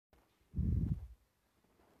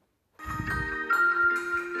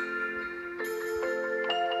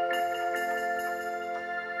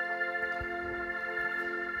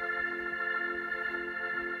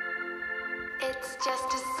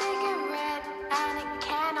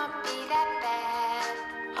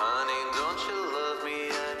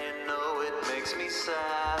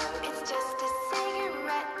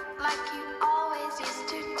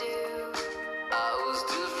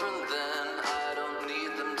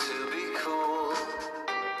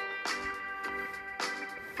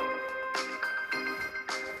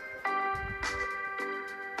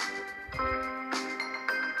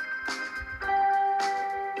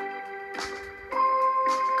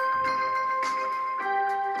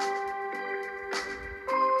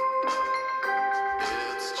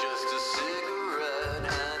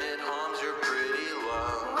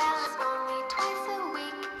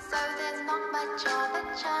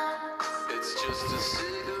just a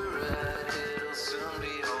cigarette, it'll soon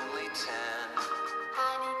be only 10.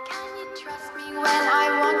 Honey, can you trust me when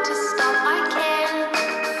I want to stop? I can.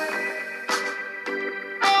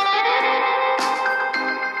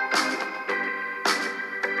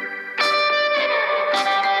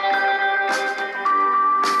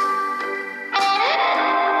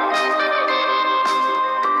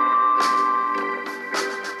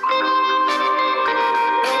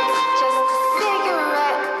 It's just a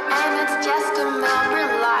cigarette, and it's just a memory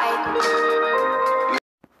light.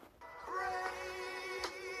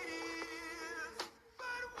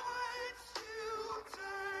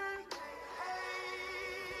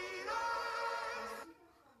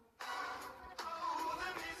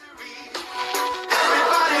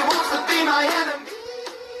 Everybody wants to be my enemy.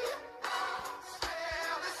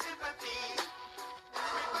 Spare the sympathy.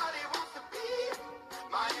 Everybody wants to be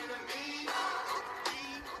my enemy.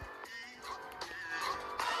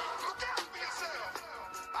 Look out for yourself.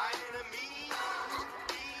 My enemy.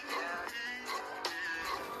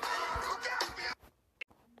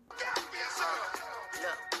 Look out for yourself.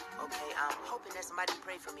 Look, okay, I'm hoping that somebody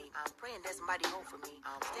pray for me. I'm praying that somebody hope for me.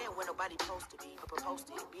 I'm staying where nobody supposed to be, but proposed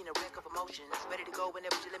it. Being a wreck of emotions, ready to go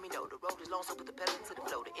whenever you let me know. The road is long, so put the pedal into the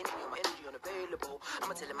flow. The energy unavailable.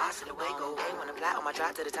 I'ma tell him my silhouette go. Hey, when I fly on my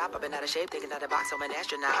drive to the top, I've been out of shape, thinking out the box. I'm an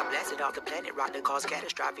astronaut. I blasted off the planet, rock that caused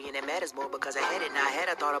catastrophe, and it matters more because I had it. Now I had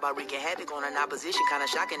a thought about wreaking havoc on an opposition, kinda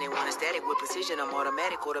shocking. They want a static with precision. I'm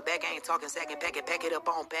automatic. Quarterback, I ain't talking second. Pack it up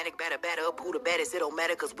on panic. Batter up. Who the baddest? It don't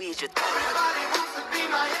matter, cause we is your Everybody wants to be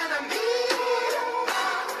my enemy.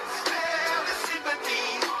 Spare the sympathy.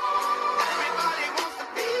 Everybody wants to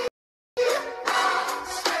be.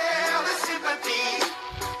 Spare the sympathy.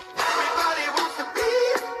 Everybody wants to be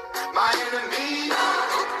my enemy.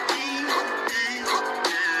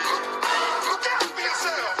 Look out for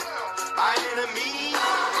yourself. My enemy.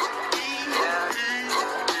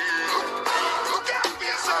 Look out for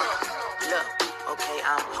yourself. Look, okay,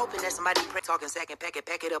 I'm hoping that somebody pray. Talking second, pack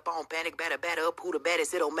it up on panic. Batter up. Who the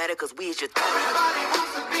baddest? It don't matter, cause we is your Everybody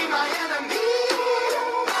wants to be my enemy.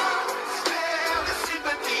 Spare the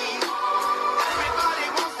sympathy. Everybody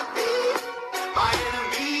wants to be my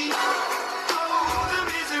enemy. Oh, the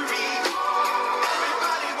misery.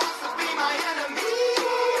 Everybody wants to be my enemy.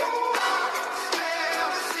 Spare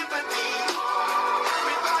the sympathy.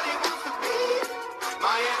 Everybody wants to be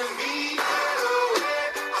my enemy.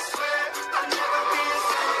 I swear I'll never be a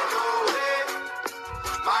cigarette.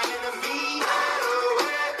 My enemy.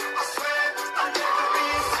 I swear I'll never be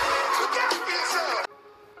a cigarette. Look out for yourself.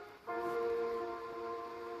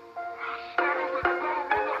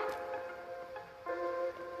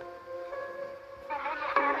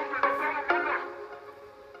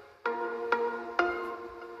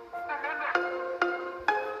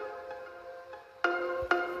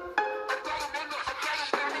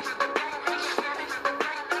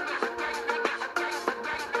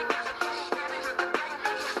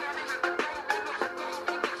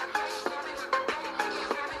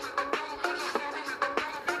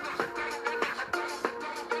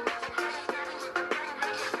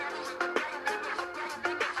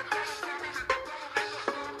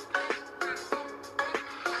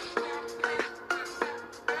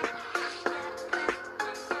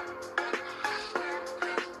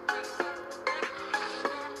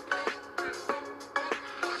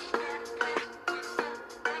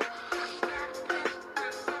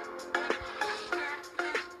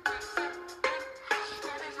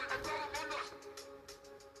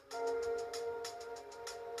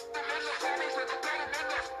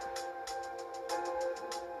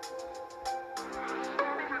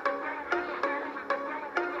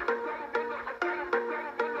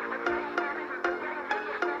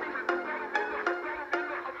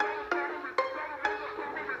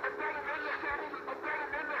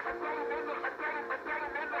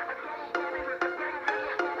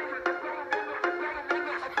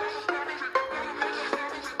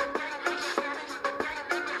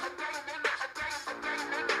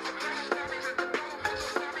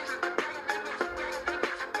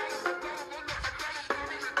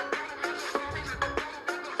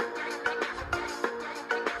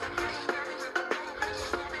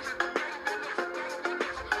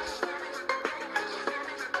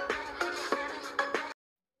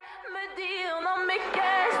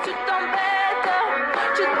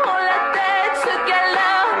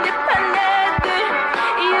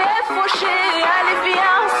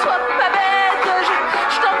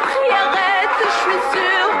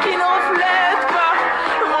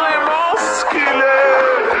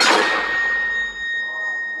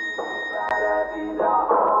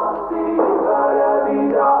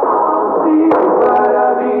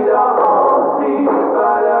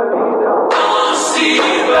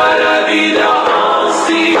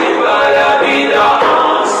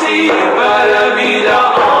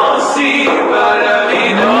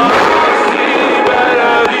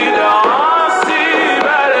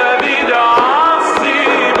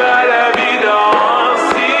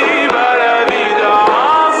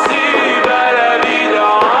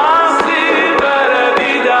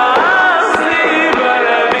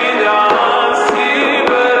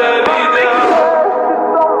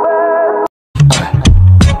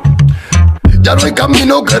 Ya no hay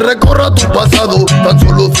camino que recorra tu pasado, tan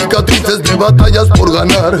solo cicatrices de batallas por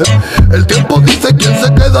ganar. El tiempo dice quién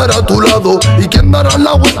se quedará a tu lado y quién dará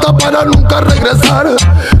la vuelta para nunca regresar.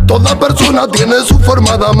 Toda persona tiene su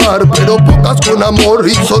forma de amar, pero pocas con amor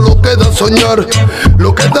y solo queda soñar.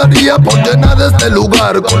 Lo que daría por llenar este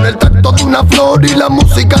lugar con el tacto de una flor y la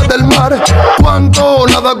música del mar. Cuánto,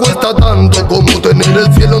 nada cuesta tanto como tener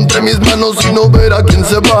el cielo entre mis manos y no ver a quién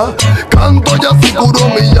se va. Canto y así curo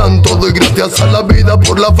mi llanto, doy gracias a la vida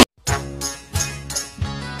por la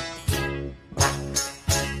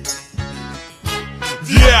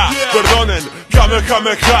perdonen,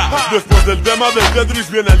 jajaja. Después del tema del Tetris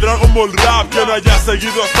viene el Dragon Ball Rap. Quien haya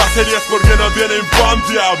seguido esta serie es porque no tiene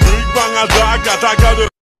infancia. Big Bang Attack, ataca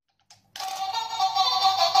de...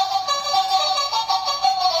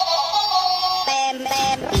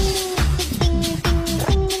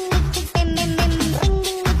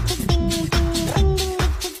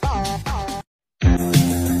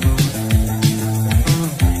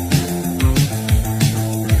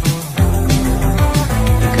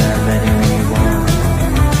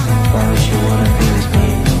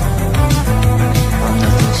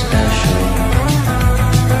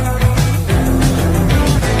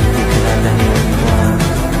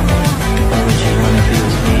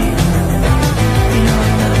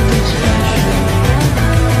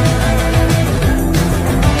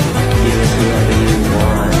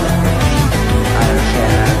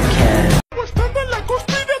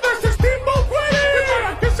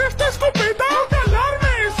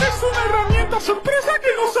 sorpresa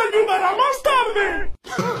que nos ayudará más tarde.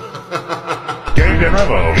 ¿Qué hay de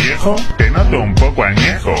nuevo, viejo? Te noto un poco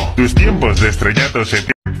añejo. Tus tiempos de estrellato se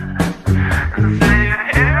te...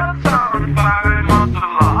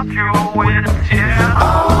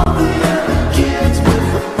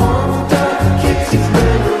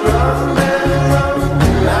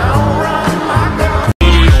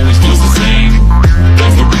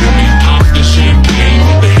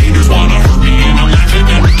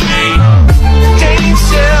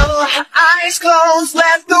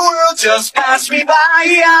 Let the world just pass me by.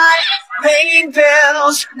 Pain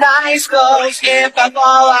pills, nice clothes. If I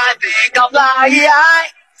fall, I think I'll fly.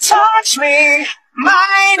 Touch me,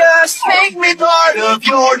 minus, make me part of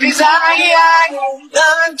your design.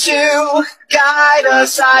 None to guide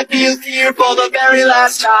us. I feel fear for the very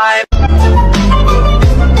last time.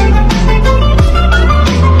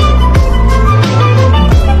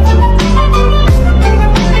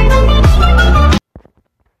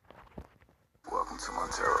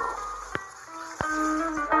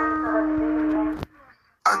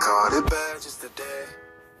 I caught it bad just today.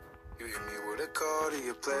 You hit me with a call to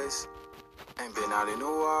your place. Ain't been out in a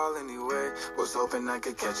while anyway. Was hoping I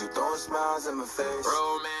could catch you throwing smiles in my face.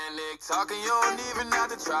 Romantic talking, you don't even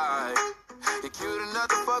have to try. You're cute enough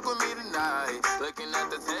to fuck with me tonight. Looking at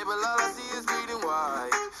the table, all I see is bleeding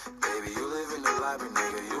white. Baby, you living the life, but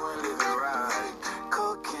nigga, you ain't living right.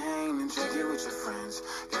 Cocaine and drinking with your friends.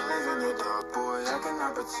 You live in the dark, boy, I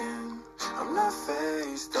cannot pretend. I'm not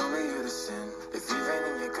faced, only you to sin. If you've been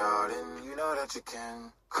in your garden, you know that you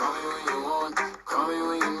can. Call me when you want, call me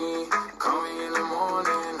when you need. Call me in the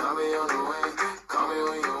morning, I'll be on the way. Call me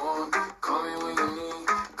when you want, call me when you need.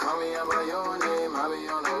 Call me out by your name, I'll be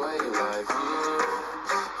on the way. Like,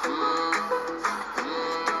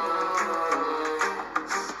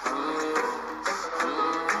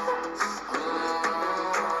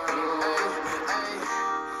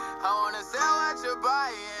 I wanna sell what you're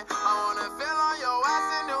buying. I wanna feel on your ass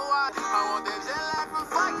in the white. I want that jet lag from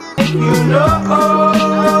fucking. You know.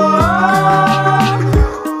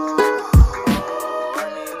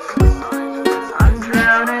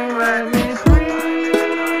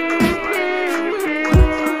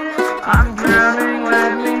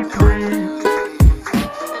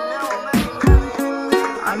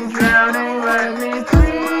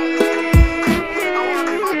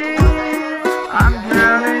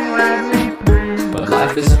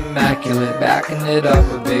 Life is immaculate, backing it up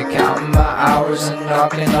a bit, counting my hours and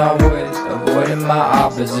knocking on wood, avoiding my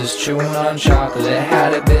opposites, chewing on chocolate.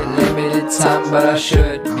 Had a bit limited time, but I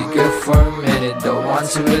should be good for a minute. Don't want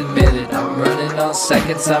to admit it, I'm running on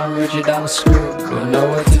seconds, I'm rigid, I'm screwed. Don't know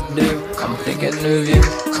what to do, I'm thinking of you.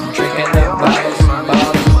 I'm drinking up bottles and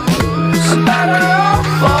bottles of booze. I'm better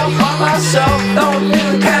off all by myself. Don't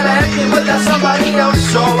live kinda empty without somebody else.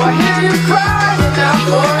 So I hear you crying out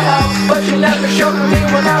for help, but you never showed me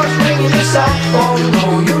when I was ringing your cell phone.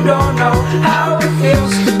 No, you don't know how it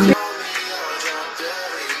feels to